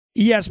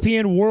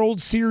ESPN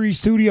World Series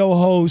studio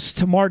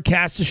host Marc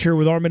Kestecher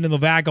with Armin and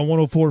Levac on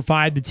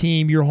 104.5 The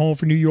Team, your home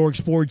for New York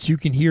sports. You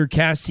can hear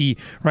Kesty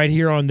right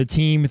here on The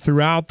Team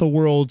throughout the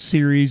World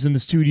Series in the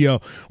studio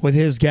with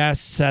his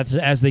guests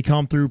as they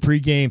come through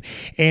pregame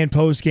and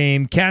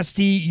postgame.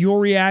 Kesty, your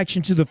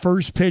reaction to the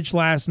first pitch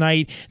last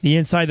night, the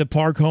inside the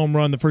park home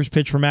run, the first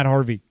pitch from Matt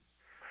Harvey.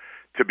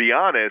 To be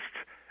honest,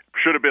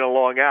 should have been a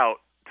long out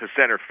to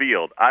center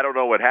field. I don't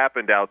know what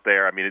happened out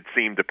there. I mean, it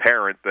seemed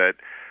apparent that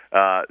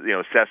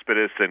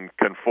Cespedes and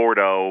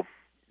Conforto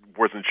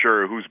wasn't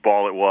sure whose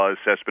ball it was.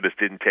 Cespedes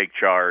didn't take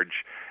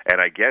charge. And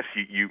I guess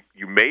you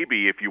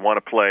maybe, if you want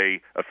to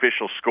play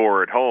official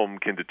score at home,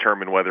 can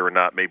determine whether or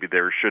not maybe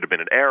there should have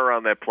been an error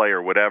on that play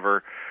or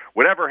whatever.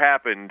 Whatever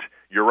happened,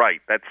 you're right.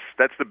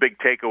 That's the big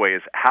takeaway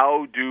is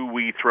how do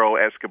we throw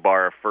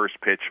Escobar a first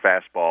pitch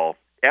fastball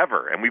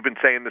ever? And we've been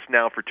saying this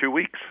now for 2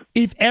 weeks.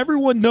 If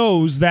everyone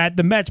knows that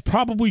the Mets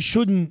probably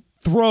shouldn't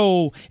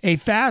throw a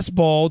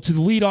fastball to the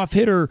leadoff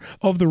hitter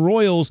of the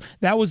Royals,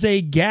 that was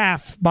a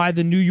gaffe by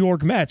the New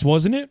York Mets,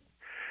 wasn't it?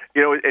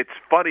 You know, it's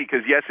funny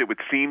because, yes, it would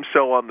seem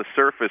so on the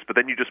surface, but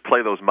then you just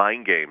play those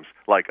mind games.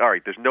 Like, all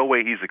right, there's no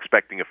way he's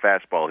expecting a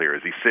fastball here.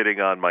 Is he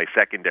sitting on my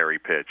secondary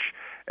pitch?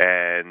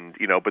 And,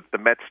 but the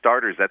Mets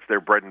starters, that's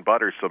their bread and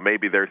butter, so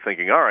maybe they're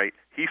thinking, all right,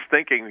 he's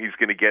thinking he's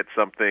going to get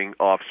something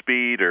off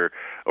speed or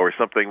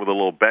something with a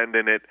little bend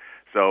in it,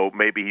 so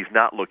maybe he's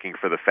not looking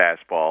for the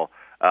fastball.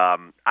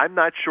 I'm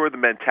not sure the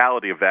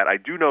mentality of that. I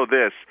do know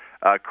this.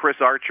 Chris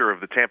Archer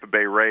of the Tampa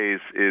Bay Rays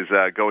is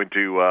going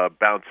to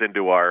bounce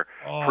into our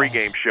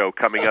pregame show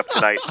coming up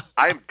tonight.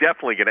 I'm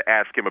definitely going to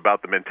ask him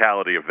about the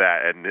mentality of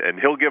that, and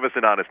he'll give us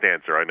an honest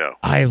answer, I know.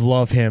 I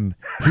love him.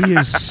 He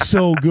is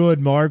so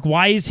good, Mark.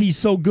 Why is he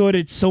so good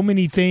at so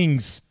many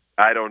things?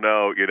 I don't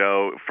know.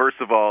 First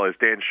of all, as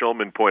Dan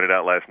Schulman pointed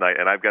out last night,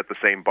 and I've got the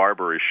same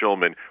barber as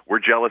Schulman, we're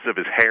jealous of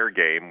his hair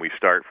game. We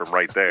start from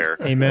right there.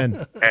 Amen.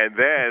 And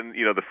then,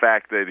 the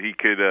fact that he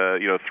could,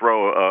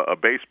 throw a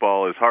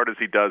baseball as hard as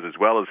he does, as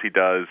well as he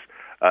does,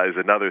 is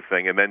another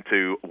thing. And then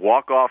to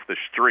walk off the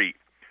street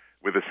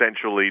with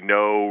essentially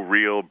no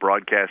real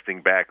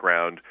broadcasting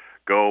background,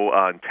 go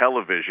on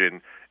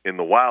television in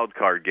the wild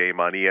card game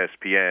on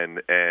ESPN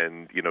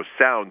and,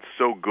 sound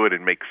so good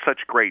and make such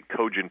great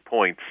cogent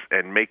points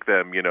and make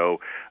them,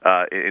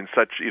 in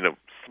such,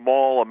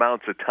 small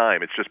amounts of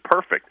time. It's just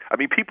perfect. I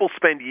mean, people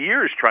spend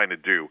years trying to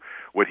do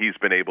what he's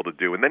been able to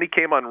do. And then he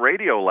came on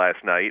radio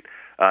last night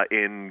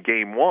in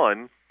Game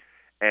 1,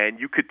 and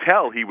you could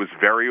tell he was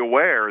very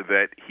aware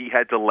that he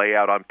had to lay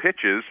out on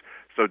pitches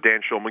so Dan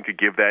Schulman could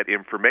give that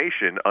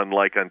information,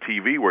 unlike on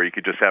TV where you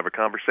could just have a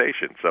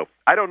conversation. So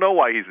I don't know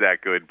why he's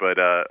that good, but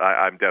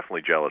I'm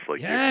definitely jealous.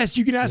 Yes,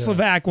 you can ask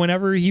Levac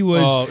whenever he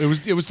was. Oh,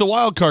 it was the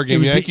wild card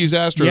game, Yankees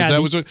Astros. Yeah,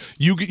 that was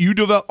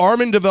what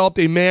Armin developed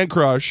a man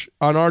crush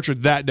on Archer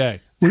that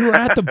day. We were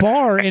at the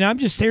bar, and I'm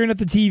just staring at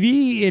the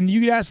TV, and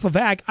you could ask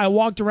Levac. I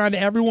walked around to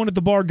everyone at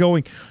the bar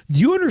going, do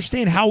you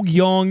understand how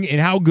young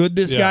and how good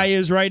this guy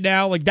is right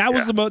now? Like, that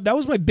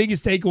was my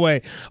biggest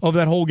takeaway of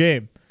that whole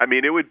game. I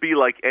mean, it would be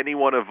like any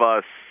one of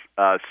us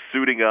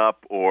suiting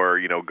up or,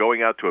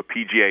 going out to a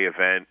PGA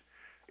event,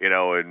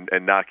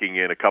 and knocking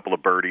in a couple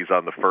of birdies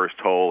on the first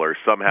hole or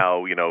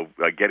somehow,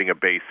 getting a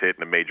base hit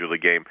in a major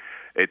league game.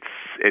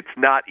 It's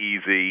not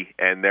easy,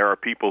 and there are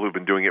people who've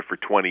been doing it for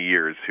 20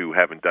 years who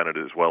haven't done it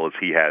as well as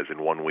he has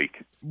in 1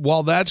 week.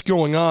 While that's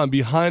going on,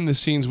 behind the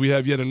scenes, we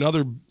have yet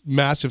another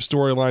massive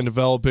storyline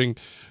developing.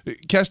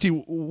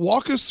 Kesty,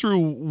 walk us through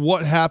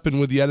what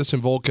happened with the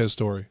Edison Volquez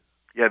story.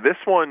 Yeah, this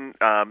one,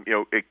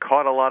 it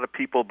caught a lot of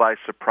people by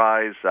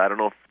surprise. I don't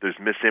know if there's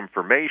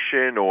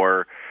misinformation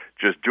or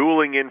just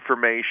dueling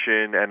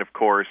information, and of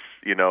course,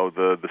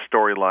 the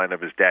storyline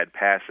of his dad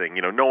passing.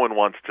 No one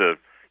wants to.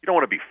 You don't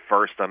want to be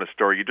first on a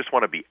story. You just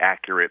want to be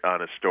accurate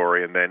on a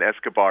story. And then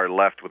Escobar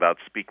left without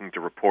speaking to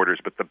reporters.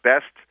 But the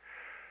best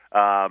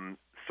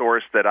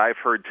source that I've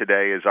heard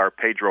today is our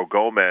Pedro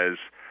Gomez,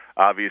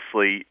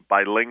 obviously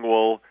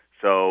bilingual.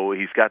 So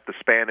he's got the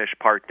Spanish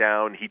part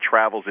down. He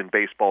travels in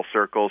baseball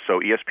circles. So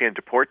ESPN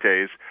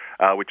Deportes,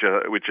 which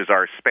is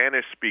our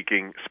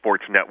Spanish-speaking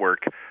sports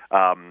network,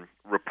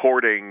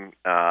 reporting,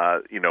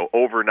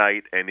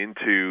 overnight and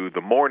into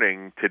the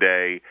morning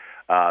today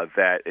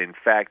that, in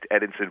fact,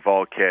 Edinson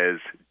Volquez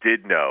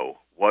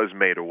was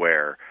made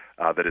aware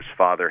that his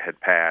father had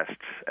passed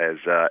as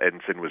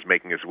Edinson was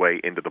making his way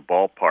into the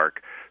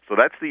ballpark. So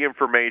that's the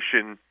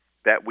information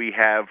that we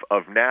have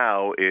of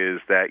now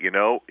is that,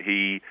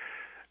 he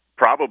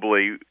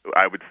probably,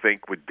 I would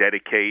think, would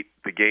dedicate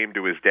the game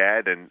to his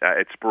dad. And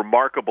it's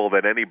remarkable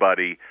that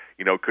anybody,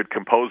 could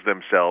compose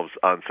themselves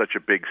on such a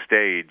big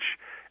stage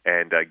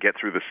and get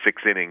through the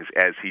 6 innings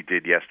as he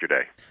did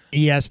yesterday.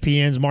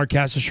 ESPN's Marc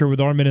Kestecher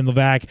with Armin and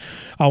Levac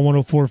on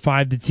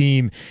 104.5 The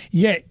Team.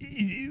 Yeah,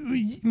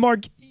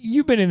 Mark,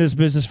 you've been in this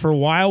business for a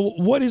while.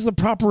 What is the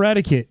proper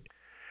etiquette?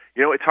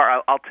 It's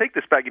hard. I'll take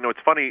this back. It's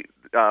funny.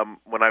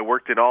 When I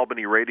worked in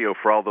Albany radio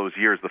for all those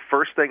years, the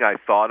first thing I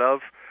thought of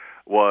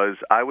was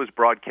I was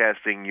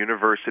broadcasting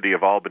University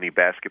of Albany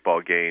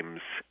basketball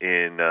games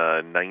in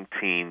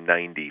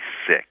 1996.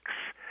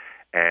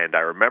 And I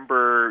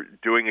remember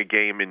doing a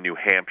game in New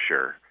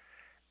Hampshire,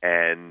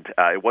 and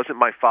it wasn't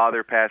my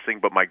father passing,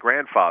 but my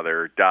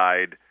grandfather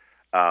died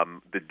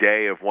the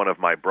day of one of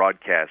my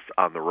broadcasts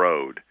on the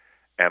road.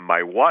 And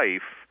my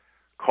wife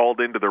called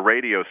into the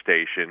radio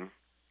station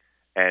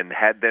and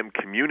had them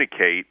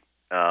communicate,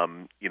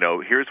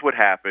 here's what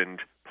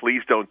happened.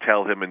 Please don't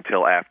tell him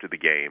until after the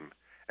game.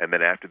 And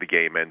then after the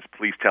game ends,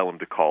 please tell him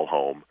to call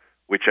home,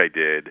 which I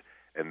did.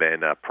 And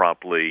then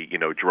promptly,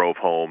 drove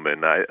home.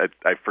 And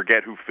I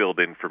forget who filled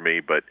in for me,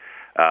 but,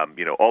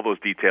 all those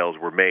details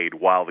were made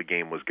while the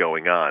game was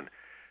going on.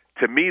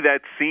 To me,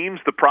 that seems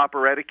the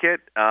proper etiquette,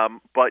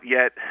 but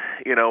yet,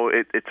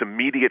 it's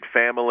immediate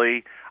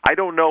family. I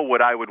don't know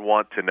what I would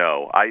want to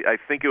know. I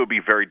think it would be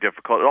very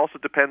difficult. It also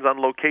depends on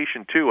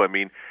location, too. I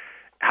mean,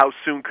 how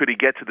soon could he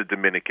get to the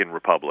Dominican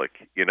Republic?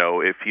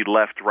 If he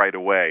left right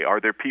away, are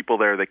there people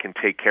there that can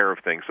take care of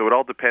things? So it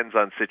all depends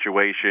on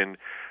situation.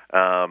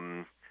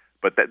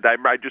 But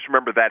I just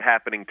remember that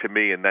happening to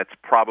me, and that's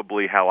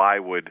probably how I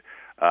would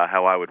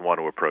want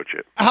to approach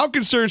it. How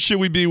concerned should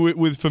we be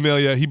with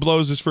Familia? He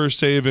blows his first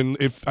save in,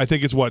 I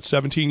think it's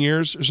 17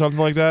 years or something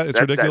like that?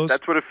 It's ridiculous.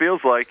 That's what it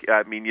feels like.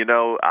 I mean,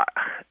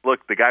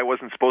 look, the guy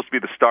wasn't supposed to be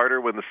the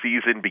starter when the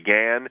season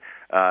began.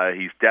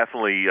 He's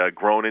definitely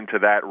grown into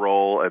that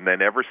role, and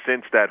then ever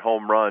since that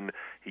home run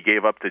he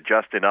gave up to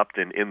Justin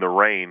Upton in the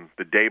rain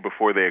the day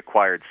before they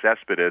acquired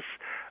Cespedes,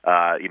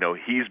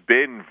 he's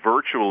been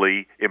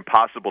virtually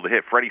impossible to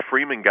hit. Freddie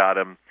Freeman got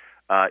him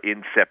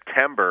in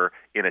September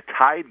in a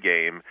tied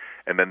game,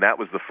 and then that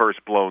was the first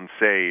blown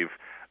save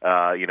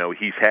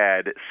he's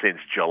had since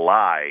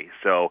July.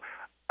 So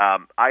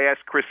I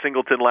asked Chris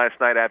Singleton last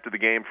night after the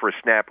game for a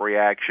snap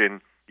reaction.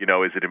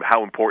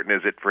 How important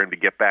is it for him to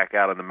get back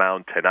out on the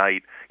mound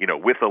tonight,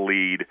 with a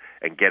lead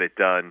and get it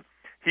done?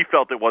 He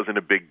felt it wasn't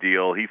a big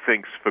deal. He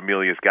thinks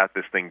Familia's got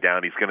this thing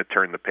down. He's going to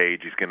turn the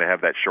page. He's going to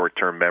have that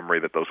short-term memory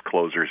that those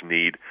closers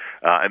need.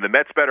 And the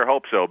Mets better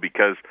hope so,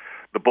 because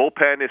the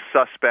bullpen is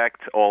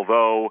suspect,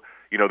 although,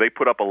 they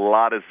put up a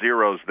lot of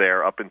zeros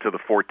there up into the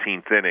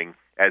 14th inning,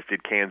 as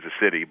did Kansas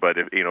City. But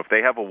if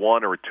they have a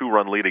 1 or a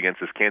 2-run lead against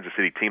this Kansas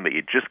City team that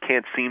you just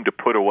can't seem to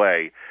put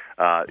away,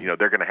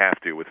 they're going to have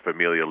to, with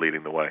Familia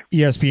leading the way.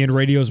 ESPN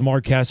Radio's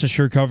Marc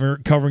Kestecher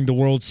covering the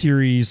World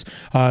Series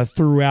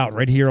throughout,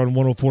 right here on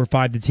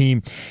 104.5 The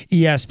Team.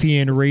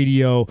 ESPN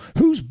Radio.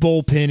 Whose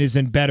bullpen is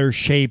in better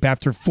shape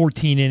after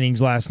 14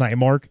 innings last night,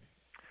 Mark?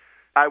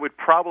 I would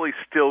probably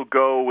still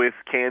go with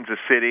Kansas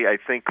City. I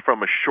think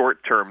from a short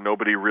term,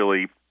 nobody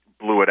really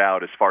blew it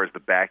out as far as the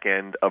back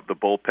end of the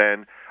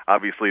bullpen.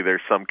 Obviously,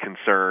 there's some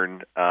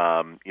concern,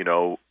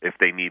 if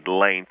they need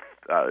length.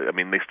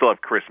 They still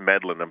have Chris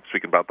Medlin. I'm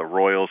speaking about the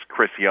Royals.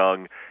 Chris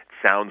Young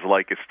sounds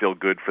like is still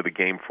good for the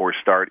Game 4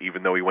 start,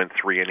 even though he went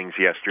 3 innings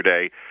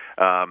yesterday.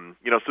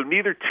 So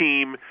neither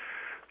team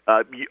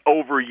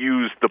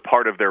overused the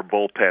part of their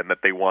bullpen that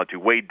they want to.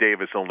 Wade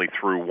Davis only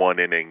threw 1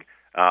 inning.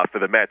 For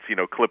the Mets,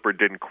 Clippard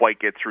didn't quite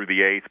get through the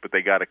 8th, but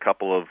they got a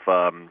couple of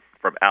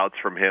from outs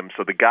from him.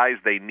 So the guys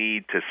they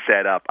need to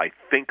set up, I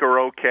think, are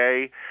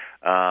okay.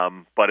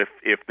 But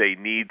if they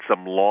need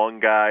some long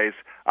guys,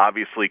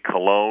 obviously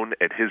Colon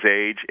at his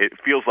age, it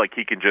feels like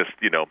he can just,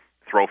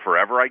 throw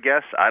forever, I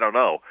guess. I don't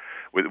know.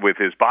 With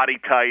his body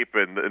type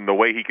and the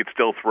way he could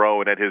still throw,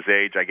 and at his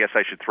age, I guess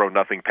I should throw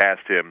nothing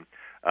past him.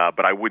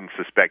 But I wouldn't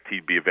suspect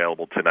he'd be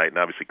available tonight. And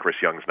obviously Chris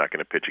Young's not going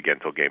to pitch again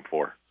until Game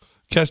 4.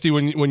 Kesty,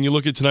 when you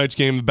look at tonight's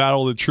game, the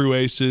battle of the true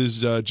aces,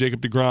 Jacob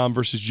deGrom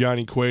versus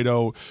Johnny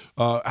Cueto,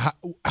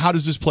 how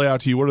does this play out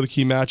to you? What are the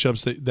key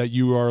matchups that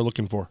you are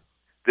looking for?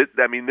 This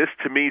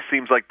to me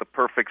seems like the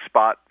perfect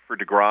spot for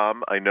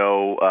deGrom. I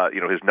know,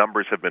 his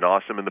numbers have been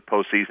awesome in the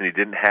postseason. He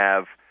didn't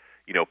have,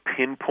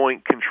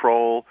 pinpoint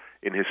control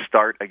in his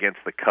start against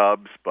the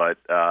Cubs, but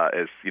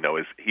as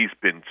he's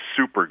been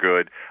super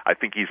good. I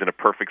think he's in a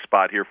perfect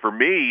spot here. For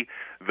me,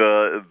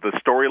 the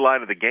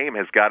storyline of the game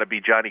has got to be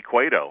Johnny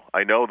Cueto.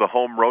 I know the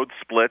home-road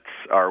splits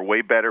are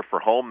way better for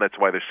home. That's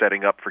why they're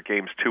setting up for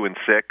games 2 and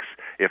 6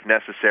 if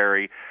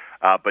necessary.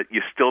 But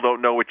you still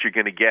don't know what you're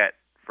going to get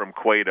from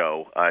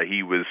Cueto.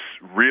 He was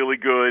really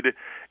good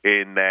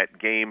in that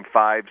Game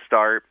 5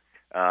 start.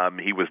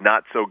 He was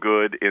not so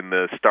good in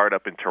the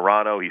startup in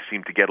Toronto. He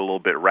seemed to get a little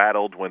bit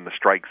rattled when the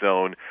strike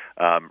zone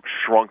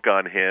shrunk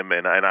on him,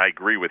 and I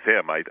agree with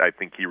him. I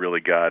think he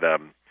really got a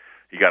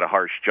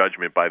harsh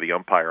judgment by the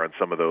umpire on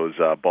some of those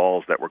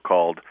balls that were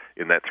called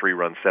in that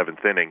 3-run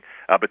 7th inning.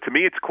 But to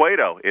me, it's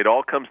Cueto. It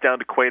all comes down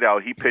to Cueto.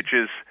 He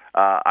pitches.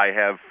 I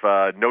have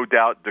no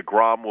doubt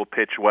deGrom will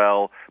pitch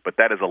well, but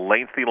that is a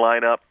lengthy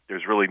lineup.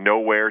 There's really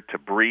nowhere to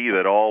breathe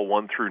at all,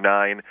 1 through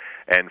 9,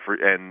 and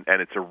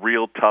it's a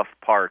real tough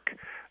park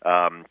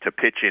to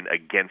pitch in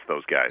against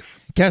those guys.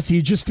 Cassie,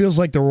 it just feels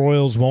like the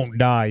Royals won't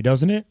die,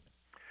 doesn't it?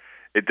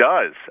 It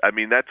does.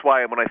 That's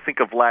why when I think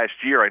of last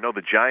year, I know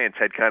the Giants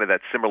had kind of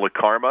that similar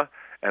karma,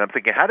 And I'm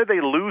thinking, how did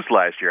they lose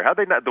last year? How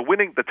they not?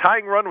 The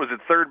tying run was at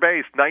third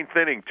base, ninth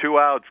inning, 2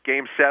 outs,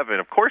 game 7.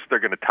 Of course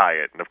they're going to tie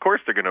it, and of course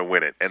they're going to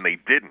win it, and they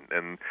didn't.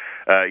 And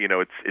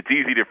it's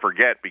easy to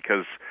forget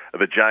because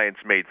the Giants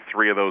made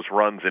 3 of those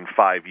runs in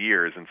 5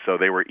 years, and so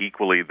they were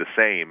equally the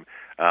same.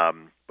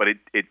 But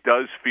it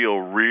does feel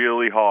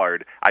really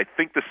hard. I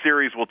think the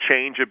series will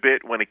change a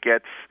bit when it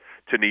gets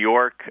to New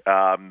York.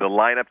 The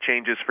lineup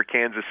changes for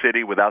Kansas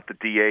City without the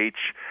DH.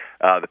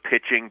 The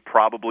pitching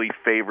probably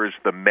favors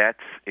the Mets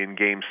in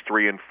games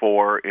 3 and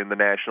 4 in the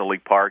National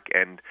League Park,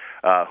 and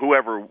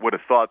whoever would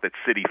have thought that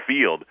Citi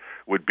Field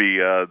would be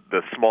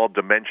the small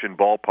dimension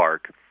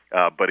ballpark,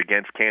 but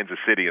against Kansas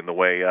City and the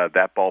way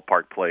that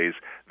ballpark plays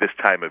this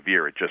time of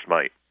year, it just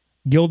might.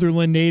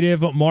 Guilderland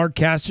native Marc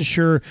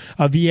Kestecher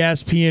of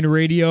ESPN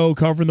Radio,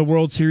 covering the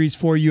World Series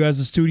for you as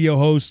a studio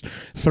host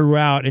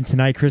throughout. And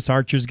tonight, Chris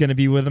Archer's going to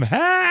be with him.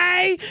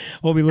 Hey!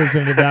 We'll be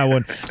listening to that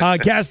one.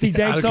 Casty,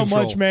 thanks so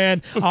much,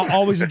 man. I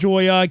always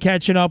enjoy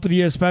catching up with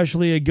you,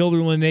 especially a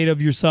Guilderland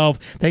native yourself.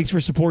 Thanks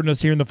for supporting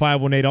us here in the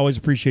 518. Always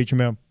appreciate you,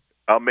 man.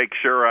 I'll make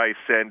sure I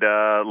send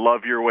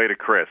love your way to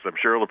Chris. I'm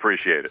sure he'll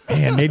appreciate it.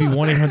 Man, maybe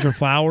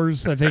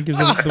 1-800-Flowers, I think, is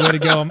the way to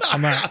go.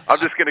 I'm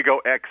just going to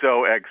go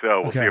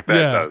XOXO. We'll see if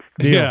that does.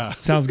 Yeah.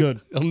 Sounds good.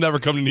 He'll never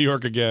come to New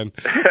York again.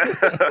 All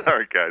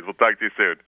right, guys. We'll talk to you soon.